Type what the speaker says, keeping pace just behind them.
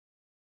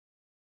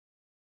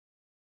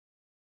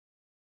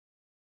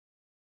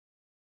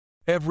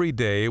Every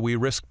day we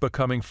risk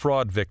becoming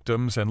fraud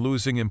victims and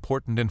losing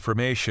important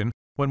information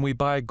when we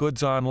buy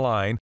goods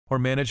online or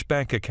manage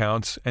bank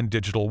accounts and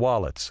digital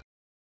wallets.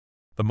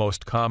 The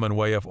most common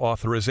way of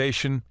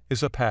authorization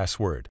is a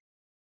password.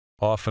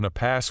 Often a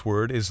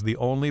password is the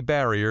only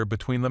barrier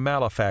between the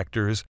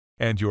malefactors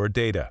and your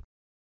data.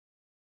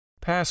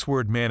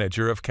 Password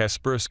Manager of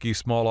Kaspersky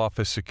Small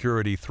Office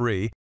Security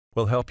 3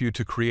 will help you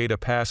to create a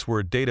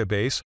password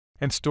database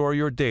and store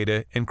your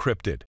data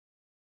encrypted.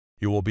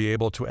 You will be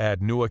able to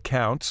add new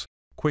accounts,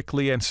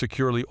 quickly and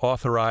securely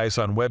authorize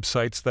on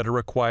websites that are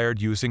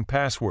required using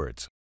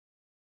passwords.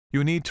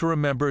 You need to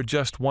remember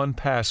just one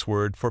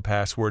password for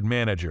Password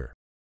Manager.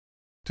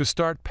 To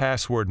start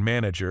Password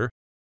Manager,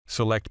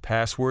 select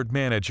Password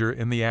Manager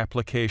in the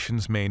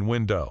application's main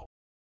window.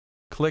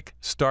 Click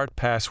Start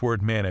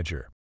Password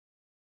Manager.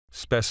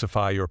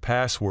 Specify your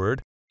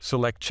password,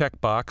 select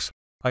checkbox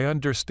I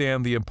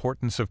understand the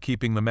importance of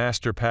keeping the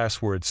master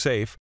password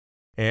safe,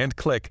 and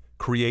click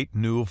Create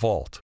New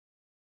Vault.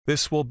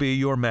 This will be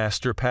your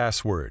master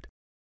password.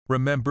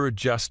 Remember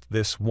just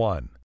this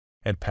one,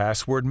 and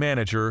Password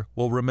Manager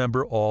will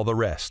remember all the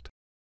rest.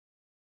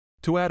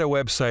 To add a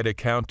website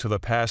account to the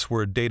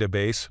password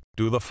database,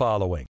 do the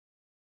following.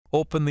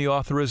 Open the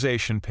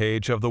authorization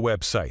page of the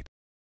website.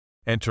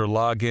 Enter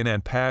login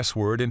and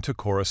password into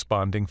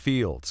corresponding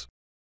fields.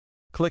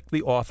 Click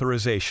the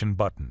Authorization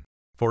button.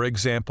 For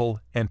example,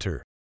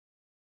 enter.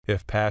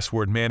 If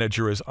Password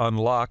Manager is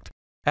unlocked,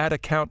 Add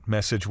Account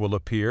message will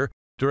appear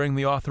during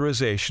the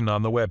authorization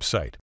on the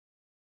website.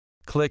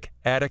 Click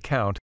Add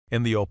Account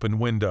in the open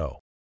window.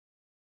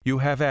 You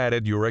have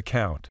added your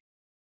account.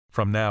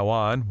 From now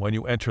on, when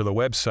you enter the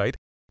website,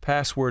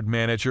 Password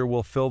Manager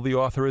will fill the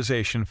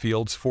authorization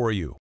fields for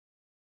you.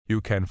 You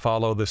can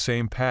follow the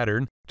same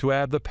pattern to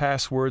add the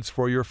passwords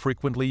for your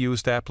frequently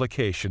used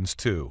applications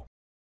too.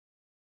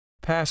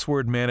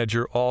 Password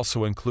Manager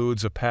also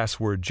includes a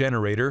password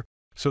generator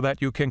so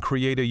that you can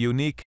create a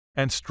unique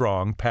and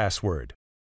strong password.